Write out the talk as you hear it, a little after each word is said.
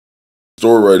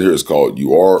Story right here is called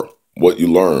You Are What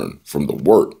You Learn from the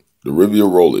Work,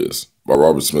 Dirivia Rolius by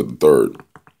Robert Smith III.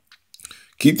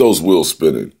 Keep those wheels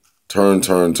spinning. Turn,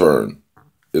 turn, turn.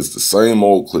 It's the same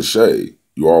old cliche,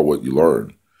 you are what you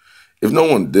learn. If no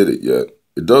one did it yet,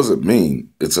 it doesn't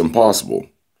mean it's impossible.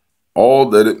 All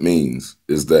that it means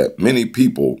is that many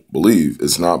people believe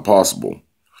it's not possible.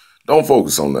 Don't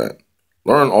focus on that.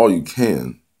 Learn all you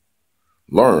can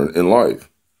learn in life.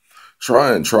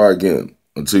 Try and try again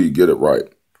until you get it right.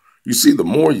 You see, the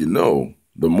more you know,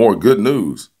 the more good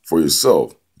news for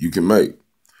yourself you can make.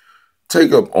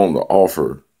 Take up on the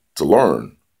offer to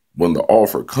learn. When the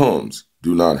offer comes,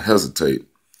 do not hesitate.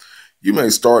 You may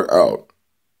start out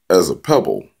as a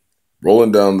pebble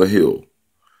rolling down the hill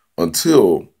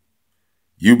until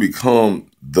you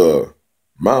become the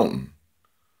mountain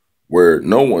where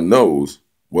no one knows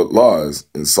what lies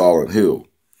in Silent Hill.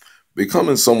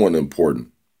 Becoming someone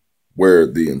important where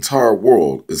the entire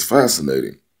world is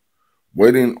fascinating,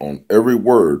 waiting on every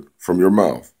word from your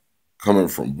mouth, coming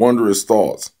from wondrous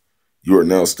thoughts you are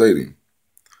now stating.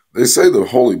 They say the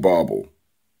Holy Bible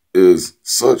is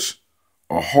such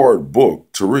a hard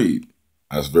book to read.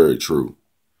 That's very true.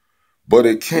 But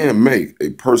it can make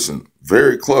a person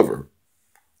very clever.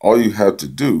 All you have to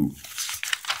do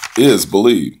is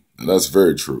believe, and that's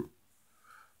very true.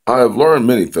 I have learned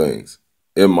many things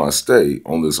in my stay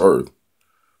on this earth,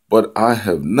 but I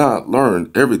have not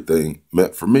learned everything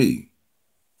meant for me,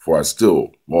 for I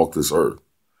still walk this earth.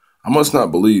 I must not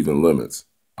believe in limits.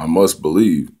 I must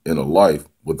believe in a life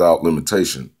without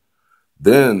limitation.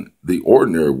 Then the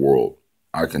ordinary world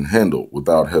I can handle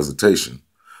without hesitation.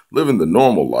 Living the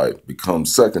normal life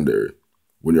becomes secondary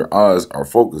when your eyes are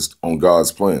focused on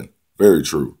God's plan. Very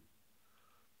true.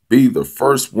 Be the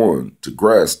first one to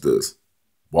grasp this,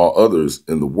 while others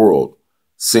in the world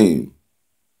seem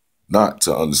not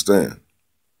to understand.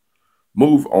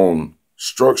 Move on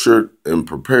structured and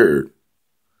prepared,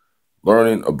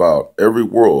 learning about every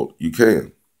world you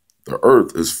can. The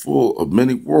earth is full of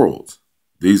many worlds.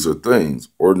 These are things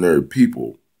ordinary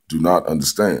people do not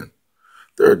understand.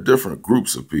 There are different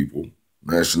groups of people,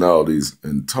 nationalities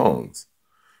and tongues,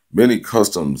 many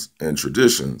customs and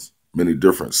traditions, many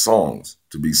different songs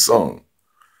to be sung.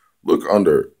 Look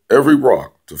under every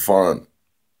rock to find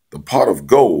the pot of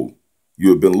gold you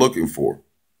have been looking for.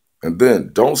 And then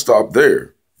don't stop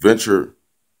there. Venture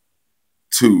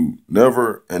to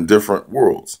never and different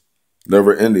worlds,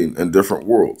 never ending and different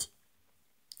worlds.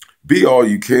 Be all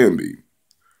you can be,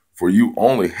 for you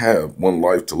only have one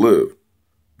life to live.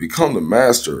 Become the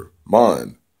master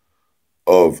mind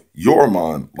of your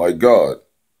mind like God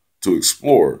to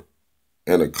explore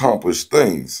and accomplish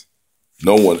things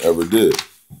no one ever did.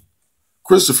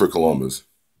 Christopher Columbus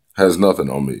has nothing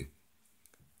on me.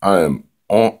 I am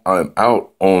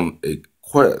out on a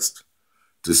quest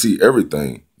to see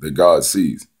everything that God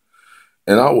sees,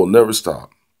 and I will never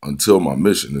stop until my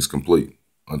mission is complete,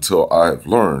 until I have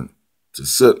learned to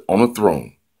sit on a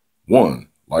throne, one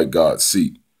like God's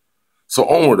seat. So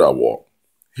onward I walk.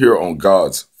 Here on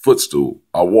God's footstool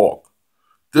I walk.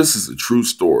 This is a true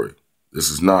story. This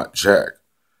is not Jack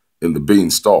in the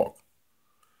beanstalk.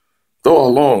 Though I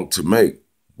long to make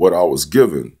what I was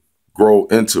given grow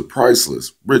into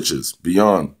priceless riches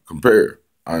beyond compare,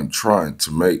 I am trying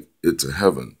to make it to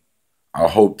heaven. I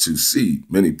hope to see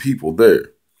many people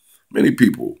there, many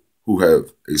people who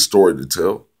have a story to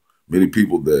tell, many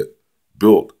people that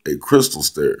built a crystal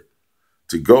stair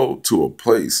to go to a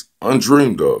place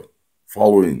undreamed of,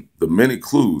 following the many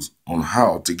clues on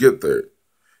how to get there.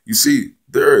 You see,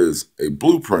 there is a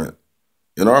blueprint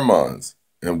in our minds,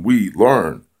 and we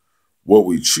learn what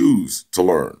we choose to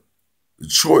learn. The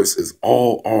choice is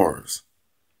all ours,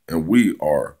 and we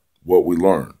are what we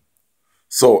learn.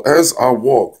 So as I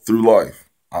walk through life,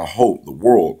 I hope the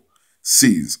world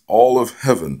sees all of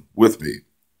heaven with me,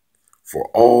 for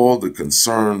all the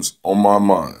concerns on my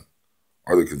mind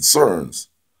are the concerns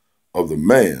of the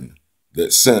man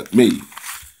that sent me.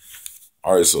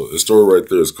 All right, so the story right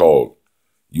there is called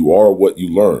You Are What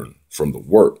You Learn from the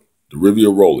Work,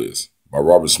 Dirivia Rolius by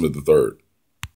Robert Smith III.